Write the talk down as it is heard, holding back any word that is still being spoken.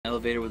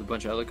elevator with a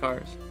bunch of other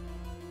cars.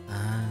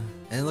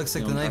 And it looks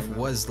like the knife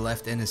was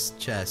left in his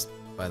chest,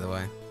 by the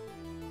way.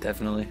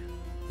 Definitely.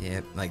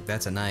 Yeah, like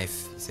that's a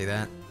knife. You see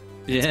that?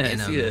 Yeah, I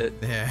see it.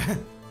 Yeah.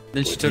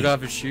 Then she took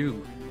off his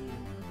shoe.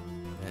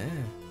 Yeah.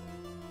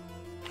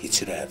 He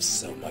should have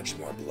so much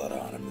more blood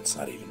on him, it's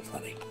not even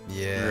funny.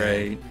 Yeah.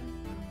 Right.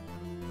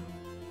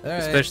 All right.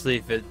 Especially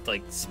if it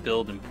like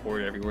spilled and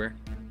poured everywhere.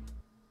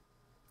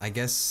 I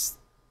guess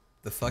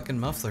the fucking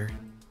muffler.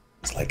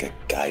 It's like a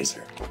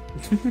geyser.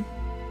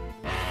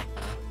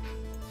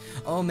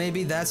 Oh,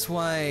 maybe that's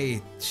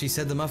why she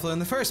said the muffler in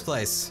the first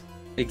place.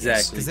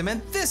 Exactly. Because they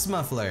meant this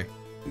muffler.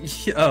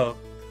 Oh.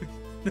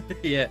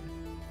 Yeah.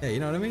 Yeah, you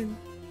know what I mean?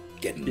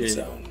 Get in the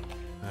zone.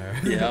 All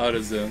right. Yeah,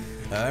 AutoZone.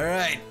 All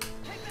right.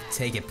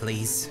 Take it,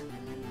 please.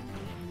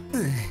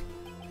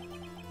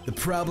 The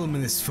problem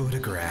in this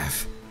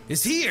photograph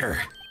is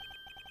here.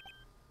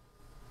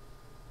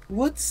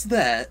 What's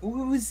that?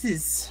 What was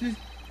this?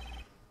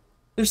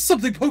 There's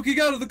something poking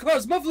out of the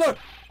car's muffler!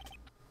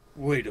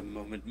 Wait a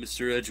moment,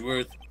 Mr.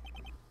 Edgeworth.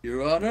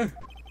 Your Honor?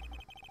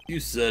 You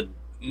said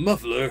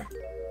muffler.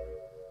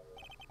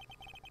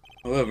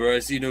 However, I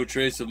see no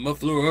trace of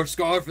muffler or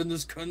scarf in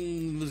this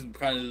kind of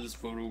this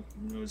photo.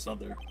 No, it's not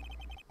there.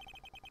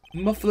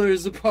 Muffler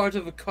is a part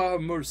of a car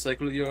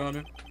motorcycle, Your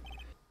Honor.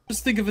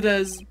 Just think of it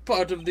as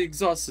part of the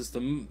exhaust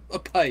system, a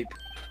pipe.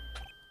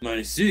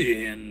 I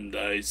see, and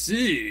I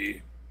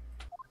see.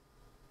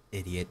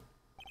 Idiot.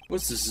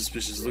 What's the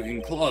suspicious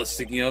looking claw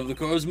sticking out of the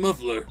car's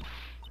muffler?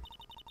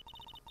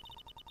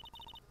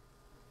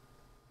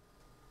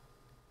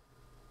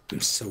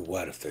 So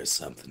what if there's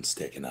something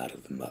sticking out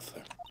of the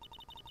muffler?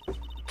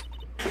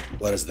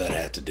 What does that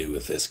have to do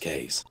with this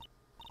case?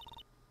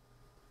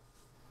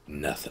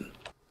 Nothing.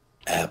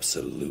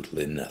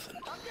 Absolutely nothing.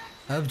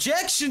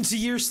 Objection to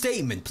your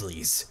statement,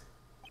 please.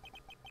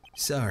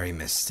 Sorry,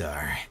 Miss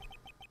Starr,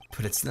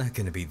 but it's not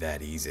gonna be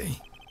that easy.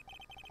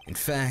 In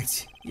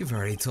fact, you've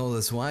already told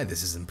us why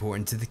this is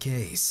important to the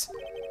case.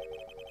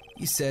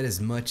 You said as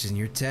much in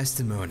your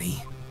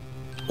testimony.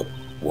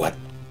 What?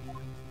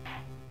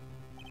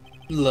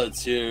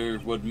 Let's hear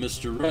what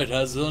Mr. Wright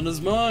has on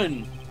his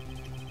mind.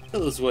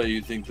 Tell us why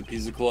you think the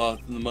piece of cloth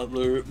in the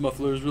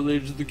muffler is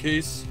related to the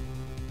case.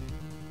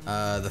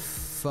 The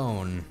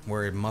phone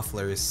where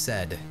muffler is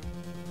said.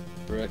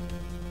 Correct.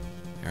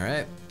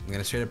 Alright, I'm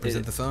gonna straight up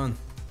present the phone.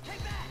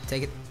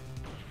 Take it.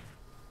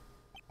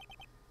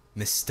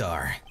 Miss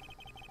Starr,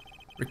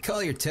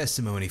 recall your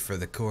testimony for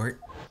the court.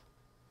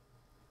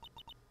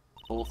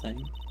 Whole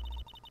thing?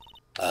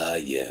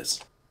 Yes.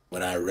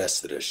 When I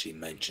arrested her, she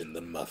mentioned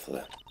the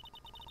muffler.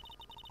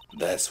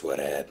 That's what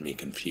had me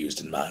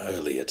confused in my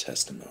earlier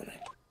testimony.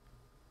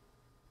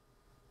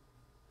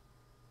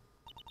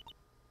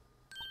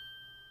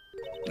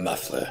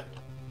 Muffler.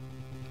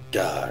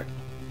 Guard.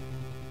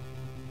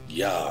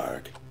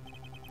 Yarg.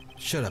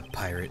 Shut up,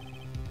 pirate.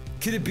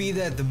 Could it be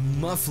that the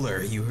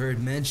muffler you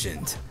heard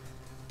mentioned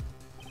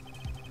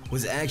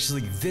was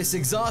actually this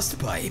exhaust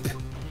pipe?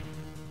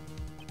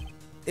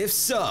 If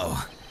so,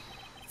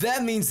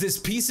 that means this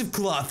piece of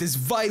cloth is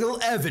vital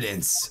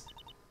evidence.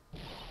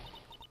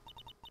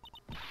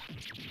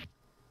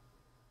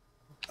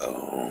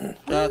 Oh.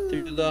 Shot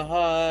through the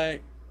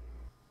heart.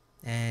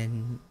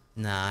 And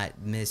not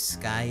Miss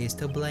Sky is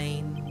to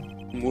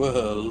blame.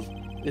 Well,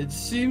 it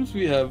seems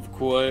we have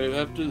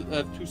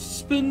to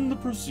suspend the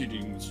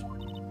proceedings.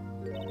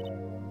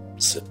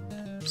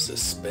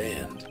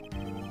 Suspend?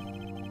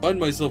 Find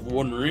myself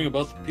wondering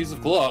about the piece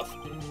of cloth.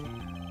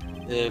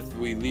 If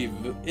we leave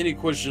any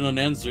question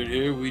unanswered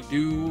here, we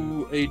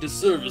do a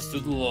disservice to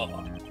the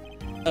law.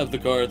 Have the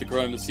car at the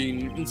crime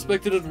scene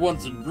inspected at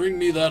once and bring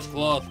me that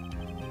cloth.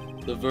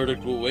 The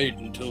verdict will wait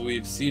until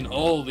we've seen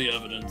all the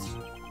evidence.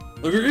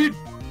 Agreed?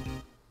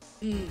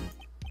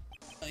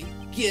 I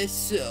guess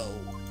so.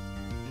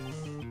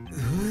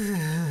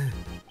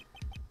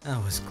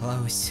 That was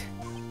close.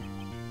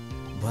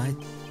 But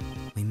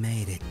we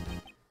made it.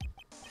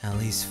 At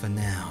least for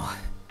now.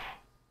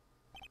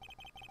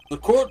 The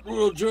court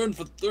will adjourn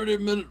for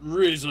 30-minute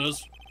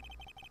recess.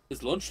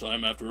 It's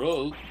lunchtime after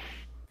all.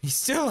 He's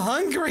still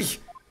hungry.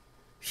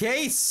 He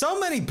ate so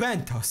many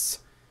bentos.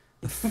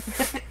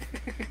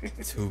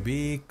 To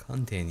be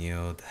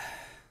continued.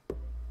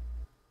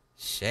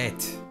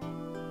 Shit.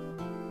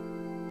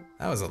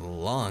 That was a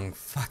long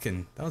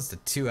fucking... That was the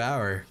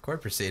 2-hour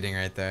court proceeding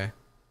right there.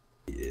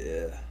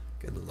 Yeah.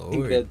 Good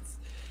lord. I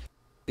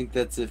think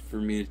that's it for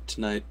me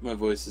tonight. My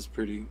voice is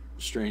pretty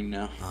strained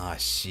now. Aw,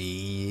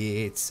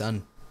 shit,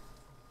 son.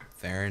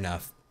 Fair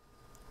enough.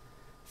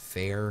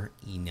 Fair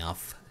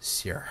enough,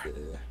 sir.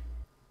 Yeah.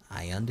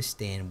 I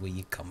understand where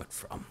you're coming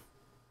from.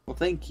 Well,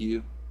 thank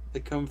you. I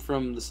come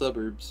from the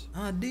suburbs.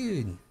 Aw,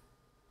 dude.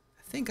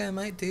 I think I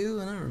might too.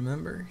 I don't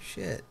remember.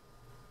 Shit.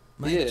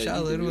 My Yeah,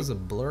 childhood was a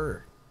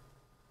blur.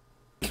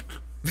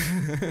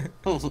 I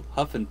was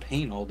huffing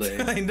paint all day.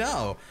 I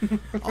know.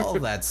 All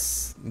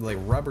that's like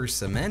rubber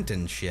cement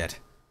and shit.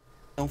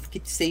 Don't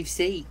forget to save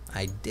state.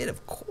 I did,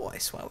 of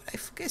course. Why would I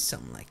forget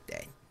something like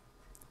that?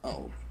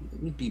 Oh,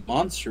 it would be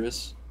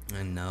monstrous.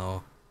 I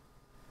know.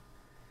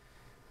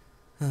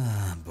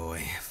 Ah,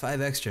 boy.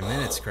 5 extra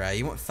minutes, Cry.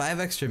 You want 5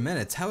 extra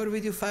minutes? How would we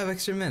do 5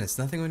 extra minutes?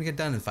 Nothing would get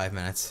done in 5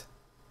 minutes.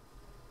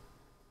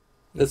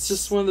 That's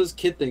just one of those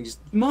kid things.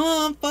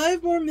 Mom,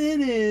 5 more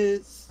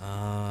minutes. Oh,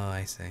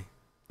 I see.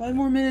 5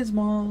 more minutes,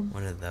 Mom.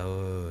 One of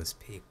those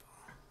people.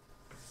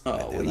 Oh,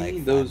 They're what do you like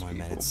mean 5 those more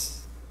people?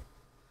 minutes.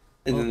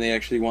 And Well- then they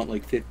actually want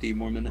like 50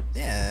 more minutes.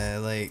 Yeah,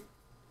 like...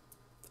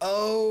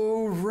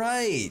 Oh,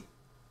 right.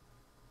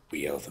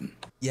 We owe them.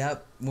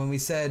 Yep, when we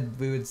said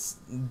we would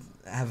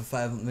have a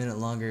 5-minute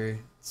longer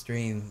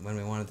stream when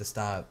we wanted to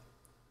stop.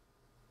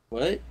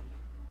 What?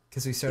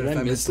 Because we started Did I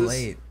 5 minutes miss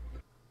this? late.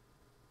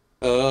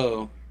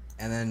 Oh.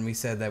 And then we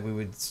said that we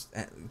would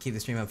keep the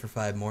stream up for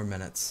 5 more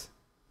minutes.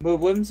 But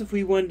what happens if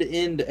we wanted to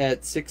end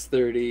at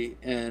 6:30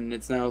 and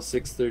it's now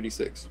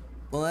 6:36?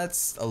 Well,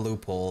 that's a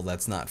loophole.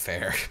 That's not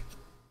fair.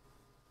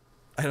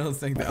 I don't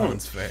think that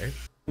one's fair.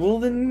 Well,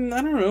 then,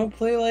 I don't know.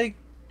 Play like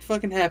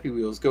fucking Happy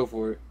Wheels. Go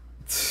for it.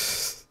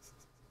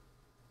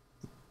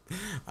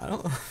 I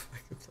don't know if I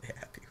can play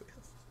Happy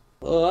Wheels.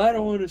 Well, I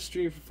don't want to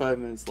stream for 5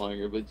 minutes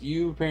longer, but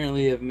you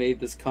apparently have made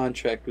this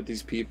contract with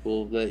these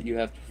people that you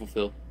have to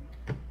fulfill.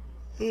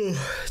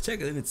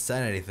 Check if it's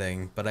said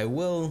anything, but I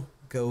will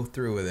go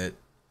through with it.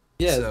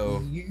 Yeah, So-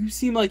 you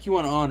seem like you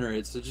want to honor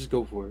it, so just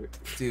go for it.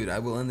 Dude, I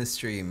will end the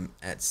stream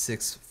at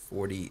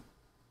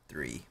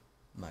 6:43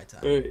 my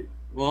time. Alright.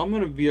 Well, I'm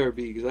gonna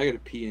BRB because I gotta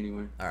pee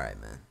anyway. Alright,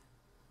 man.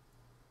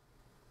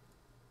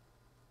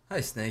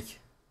 Hi, Snake.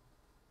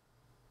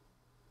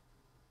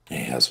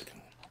 Hey, how's it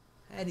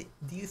going?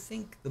 Do you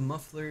think the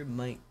muffler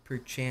might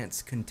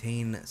perchance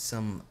contain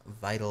some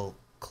vital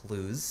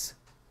clues?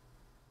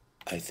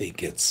 I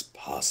think it's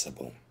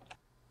possible.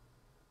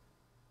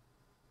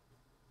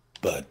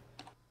 But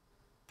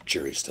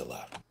jury's still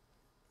out.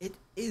 It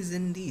is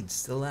indeed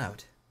still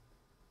out.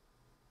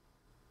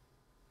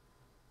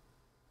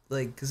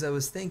 Like, 'cause I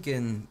was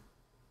thinking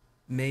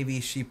maybe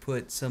she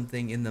put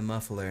something in the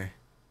muffler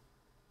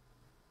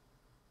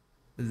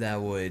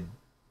that would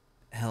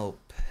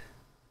help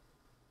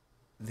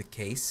the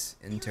case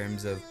in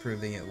terms of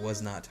proving it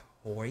was not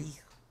Hori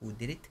who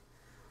did it.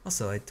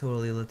 Also, I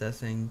totally let that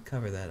thing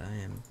cover that. I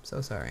am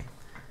so sorry.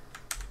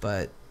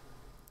 But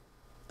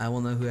I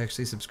will know who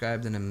actually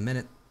subscribed in a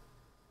minute.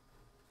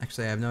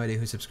 Actually, I have no idea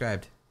who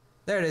subscribed.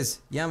 There it is.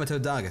 Yamato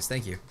Dagas,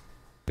 thank you.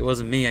 It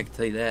wasn't me, I can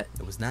tell you that.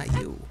 It was not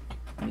you.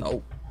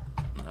 No.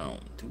 I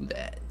don't do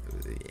that.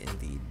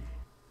 Indeed.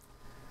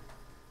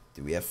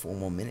 Do we have 4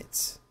 more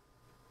minutes?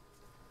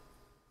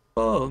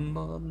 4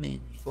 more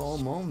minutes. 4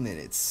 more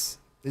minutes.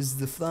 This is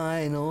the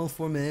final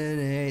 4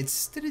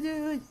 minutes.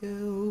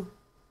 Do-do-do-do.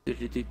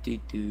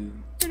 Do-do-do-do-do.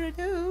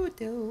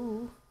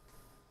 Do-do-do-do.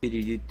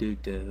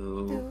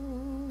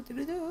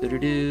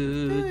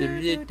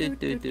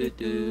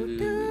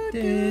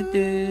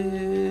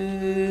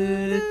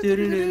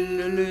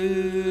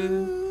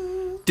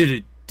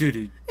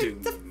 Do-do-do-do-do.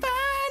 It's the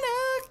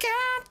final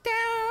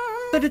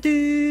countdown.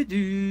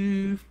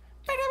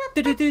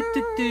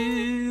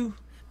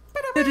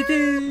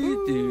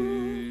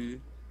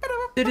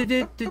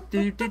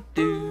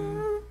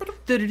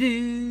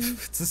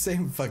 It's the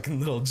same fucking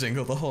little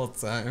jingle the whole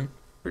time.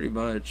 Pretty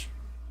much.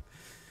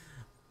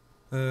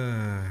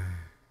 God.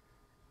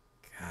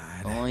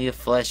 Only a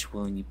flesh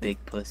wound, you big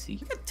pussy.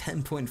 We got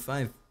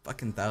 10.5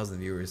 fucking thousand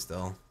viewers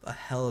still. The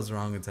hell is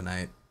wrong with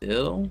tonight?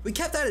 Still? We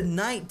kept that at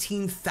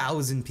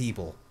 19,000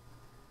 people.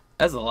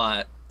 That's a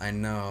lot. I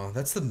know.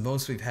 That's the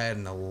most we've had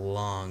in a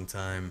long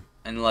time.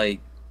 And like,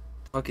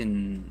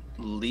 fucking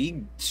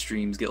league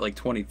streams get like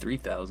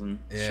 23,000.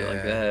 Shit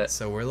like that.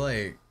 So we're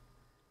like,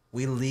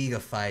 we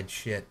leagueified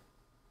shit.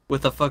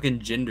 With a fucking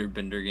gender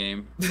bender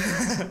game.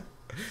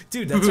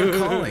 Dude, that's our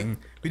calling.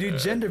 We do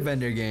gender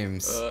bender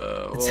games. That's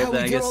well, how then we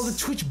I get all guess- the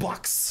Twitch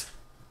bucks.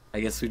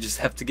 I guess we just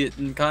have to get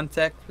in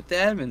contact with the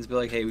admins. Be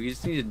like, hey, we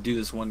just need to do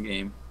this one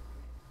game.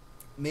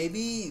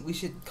 Maybe we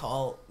should not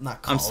call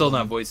I'm still not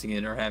them. voicing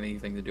it or having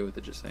anything to do with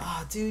it, just saying.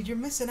 Ah, dude, you're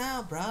missing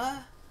out,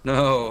 bruh.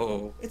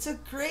 No. It's a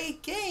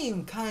great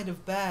game, kind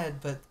of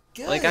bad, but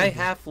good. Like, I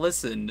half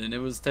listened and it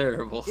was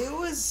terrible. It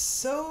was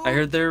so. I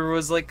heard there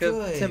was like a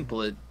good.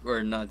 template,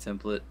 or not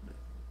template,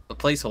 a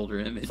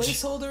placeholder image.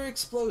 Placeholder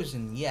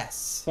explosion,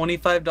 yes.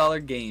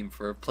 $25 game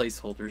for a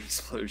placeholder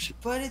explosion.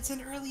 But it's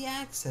an early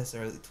access,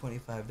 early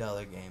 $25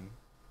 game.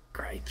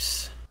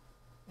 Gripes.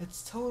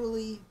 It's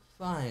totally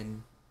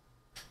fine.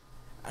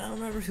 I don't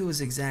remember if it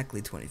was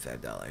exactly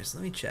 $25.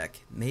 Let me check.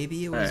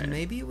 Maybe it was. Alright.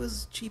 Maybe it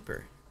was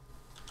cheaper.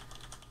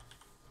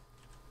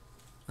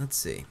 Let's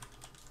see.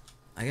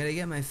 I gotta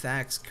get my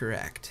facts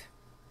correct.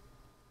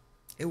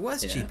 It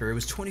was Yeah. cheaper. It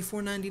was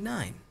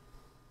 $24.99.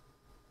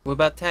 What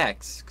about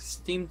tax? 'Cause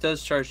Steam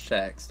does charge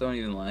tax. Don't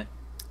even lie.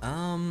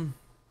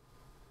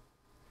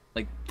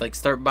 Like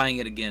start buying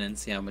it again and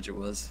see how much it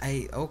was.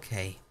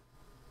 Okay.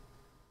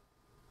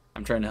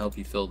 I'm trying to help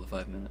you fill the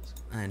 5 minutes.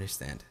 I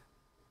understand.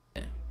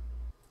 Yeah.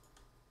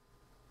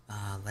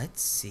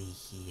 Let's see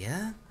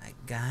here. I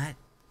got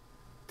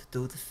to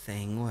do the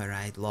thing where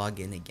I log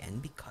in again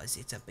because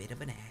it's a bit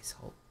of an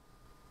asshole.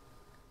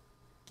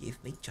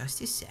 Give me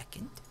just a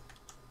second.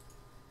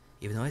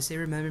 Even though I say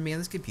remember me on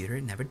this computer,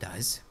 it never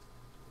does.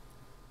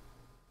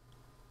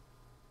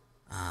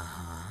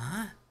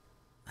 Uh-huh.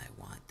 I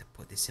want to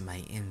put this in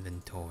my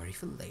inventory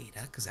for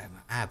later, because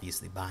I'm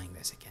obviously buying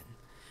this again.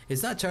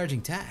 It's not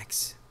charging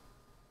tax.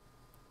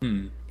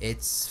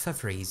 It's for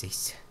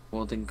freezies.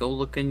 Well, then go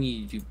look in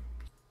you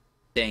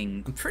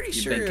dang. I'm pretty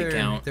your sure bank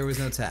account. there was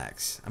no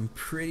tax. I'm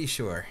pretty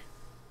sure.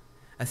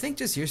 I think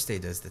just your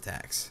state does the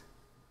tax.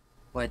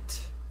 What?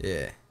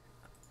 Yeah.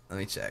 Let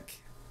me check.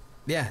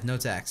 Yeah, no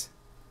tax.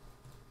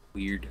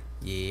 Weird.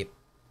 Yep.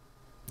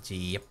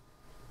 Yep.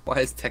 Why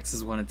is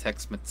Texas one of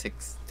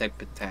Tex-Mex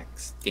type of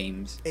tax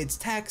games? It's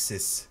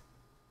taxes.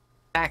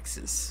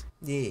 Taxes.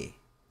 Yeah.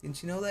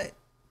 Didn't you know that?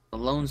 The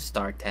Lone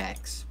Star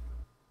tax.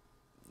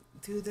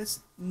 Dude, that's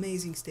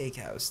amazing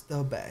steakhouse.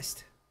 The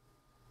best.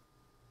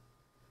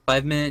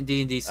 5-minute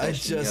D&D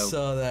session. I just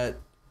saw that.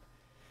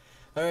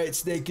 Alright,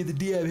 Snake, get the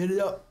DM. Hit it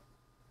up.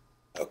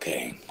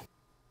 Okay.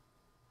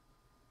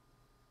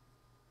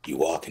 You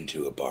walk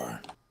into a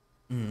bar.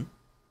 Mm-hmm.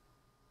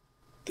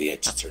 The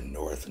exits are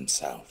north and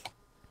south.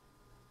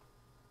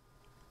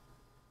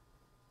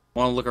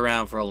 Want to look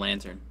around for a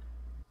lantern.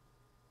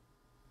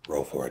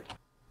 Roll for it.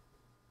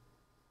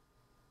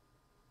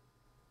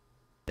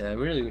 Yeah, I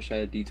really wish I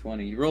had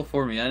D20. You roll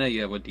for me. I know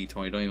you have a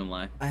D20. Don't even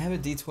lie. I have a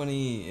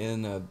D20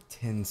 in a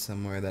tin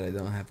somewhere that I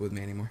don't have with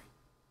me anymore.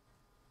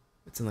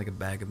 It's in like a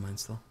bag of mine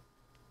still.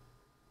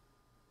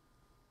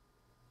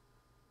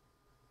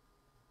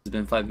 It's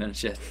been 5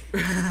 minutes yet.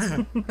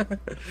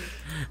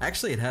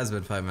 Actually, it has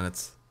been 5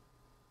 minutes.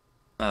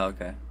 Oh,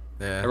 okay.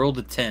 Yeah. I rolled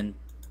a 10.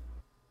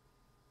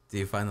 Do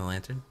you find the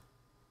lantern?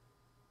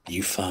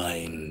 You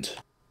find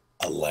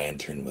a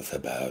lantern with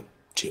about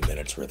 2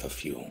 minutes worth of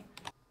fuel.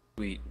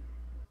 Sweet.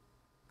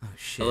 Oh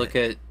shit.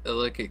 I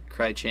look at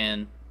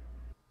Cry-chan,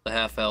 the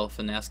half-elf,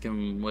 and ask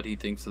him what he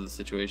thinks of the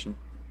situation.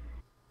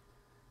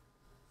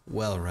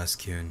 Well,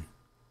 Russ-kun,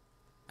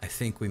 I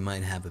think we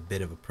might have a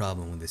bit of a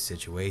problem with this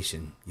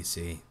situation, you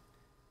see,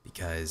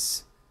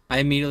 because... I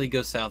immediately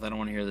go south. I don't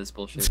want to hear this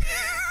bullshit.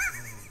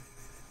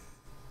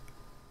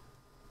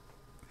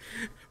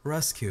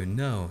 Russ-kun,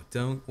 no,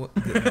 don't...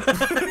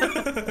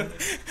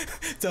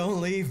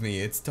 Don't leave me,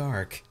 it's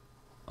dark.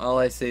 All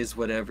I say is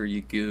whatever, you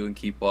go and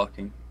keep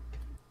walking.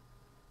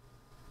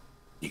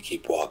 You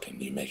keep walking,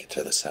 you make it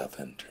to the south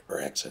end,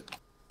 or exit.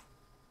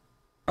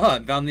 Oh, I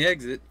found the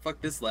exit.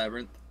 Fuck this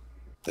labyrinth.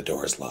 The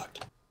door is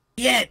locked.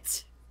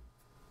 Yet!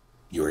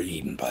 You are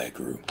eaten by a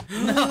group.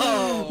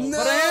 No! No!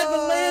 But I had the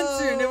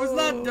lantern! It was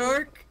not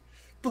dark!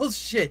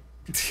 Bullshit!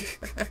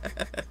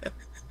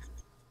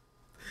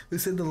 Who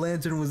said the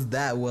lantern was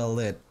that well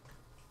lit?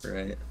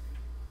 Right.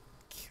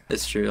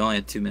 That's true. I only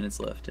had 2 minutes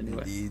left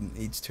anyway. Indeed,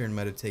 each turn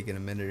might have taken a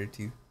minute or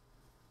two.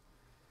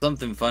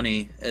 Something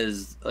funny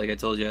is, like I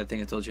told you, I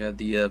think I told you, I have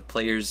the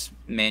player's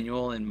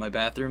manual in my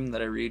bathroom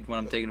that I read when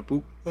I'm taking a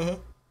poop. Uh-huh.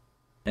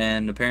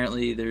 And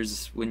apparently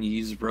there's, when you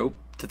use rope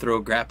to throw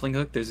a grappling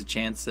hook, there's a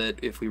chance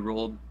that if we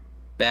rolled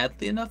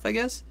badly enough, I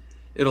guess,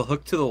 it'll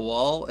hook to the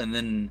wall, and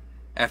then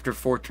after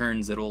 4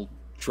 turns, it'll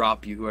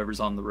drop you, whoever's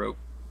on the rope.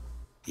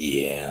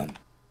 Yeah.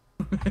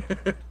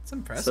 It's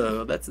impressive.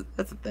 So that's a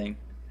thing.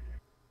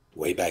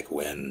 Way back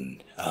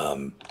when,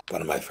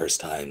 one of my first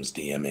times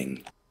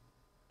DMing,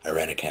 I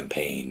ran a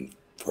campaign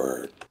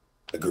for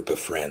a group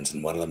of friends,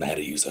 and one of them had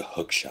to use a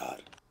hook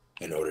shot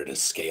in order to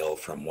scale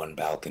from one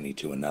balcony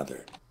to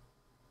another.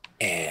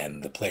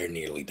 And the player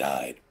nearly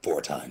died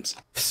 4 times.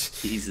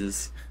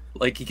 Jesus.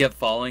 Like he kept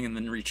falling and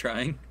then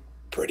retrying.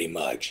 Pretty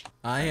much.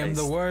 I am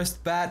the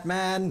worst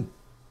Batman.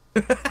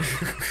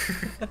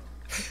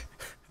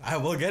 I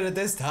will get it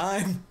this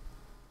time.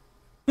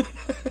 God.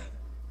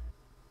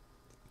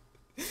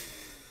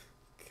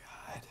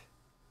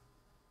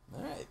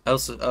 Alright. I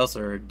also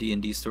heard a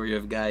D&D story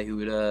of a guy who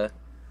would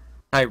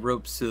tie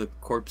ropes to the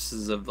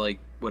corpses of like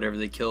whatever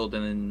they killed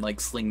and then like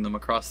sling them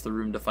across the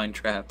room to find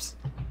traps.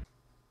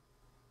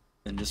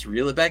 And just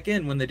reel it back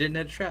in when they didn't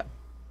have a trap.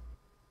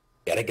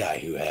 He had a guy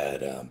who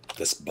had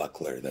this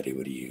buckler that he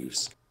would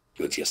use.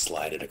 He would just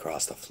slide it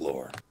across the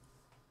floor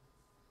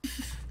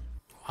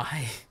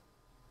Why?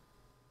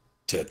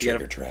 to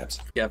trigger traps.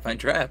 You gotta find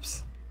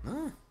traps.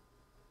 Oh,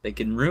 They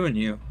can ruin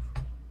you.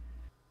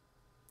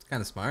 it's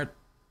kind of smart.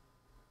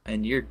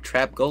 And you're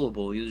trap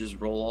gullible. You just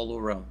roll all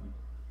around.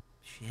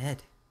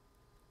 Shit.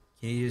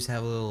 Can you just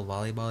have a little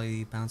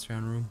volleyball bounce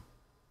around room?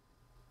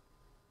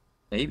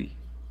 Maybe.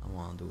 I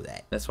want to do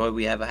that. That's why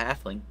we have a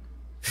halfling.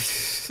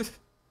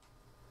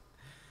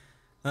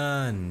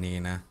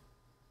 Nina.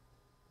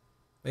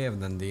 We haven't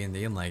done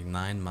D&D in like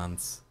 9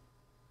 months.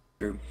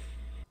 True.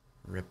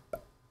 Rip.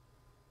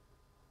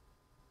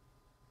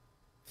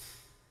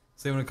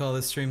 So you want to call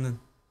this stream then?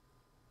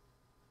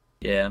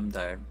 Yeah, I'm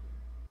tired.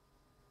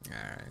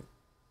 Alright.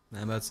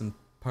 How about some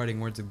parting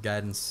words of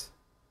guidance?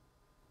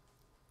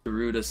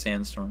 Garuda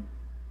Sandstorm.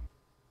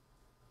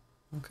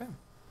 Okay.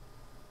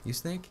 You,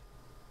 Snake?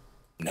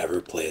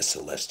 Never play a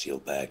celestial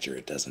badger,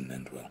 it doesn't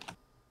end well.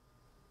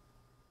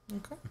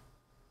 Okay.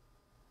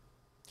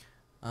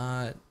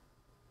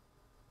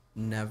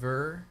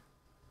 Never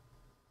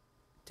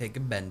take a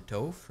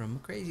bento from a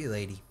crazy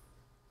lady.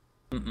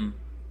 Mm-mm.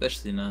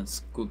 Especially not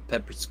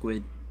pepper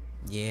squid.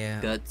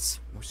 Yeah. Guts.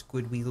 More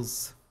squid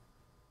wheels.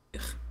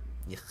 Ugh.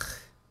 Yuck.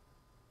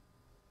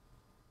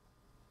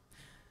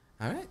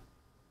 Alright.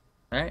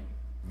 Alright.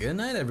 Good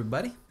night,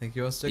 everybody. Thank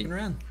you all sticking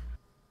around.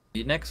 See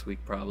you next week,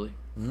 probably.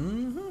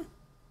 Mm-hmm.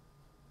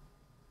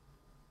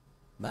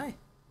 Bye.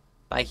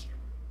 Bye.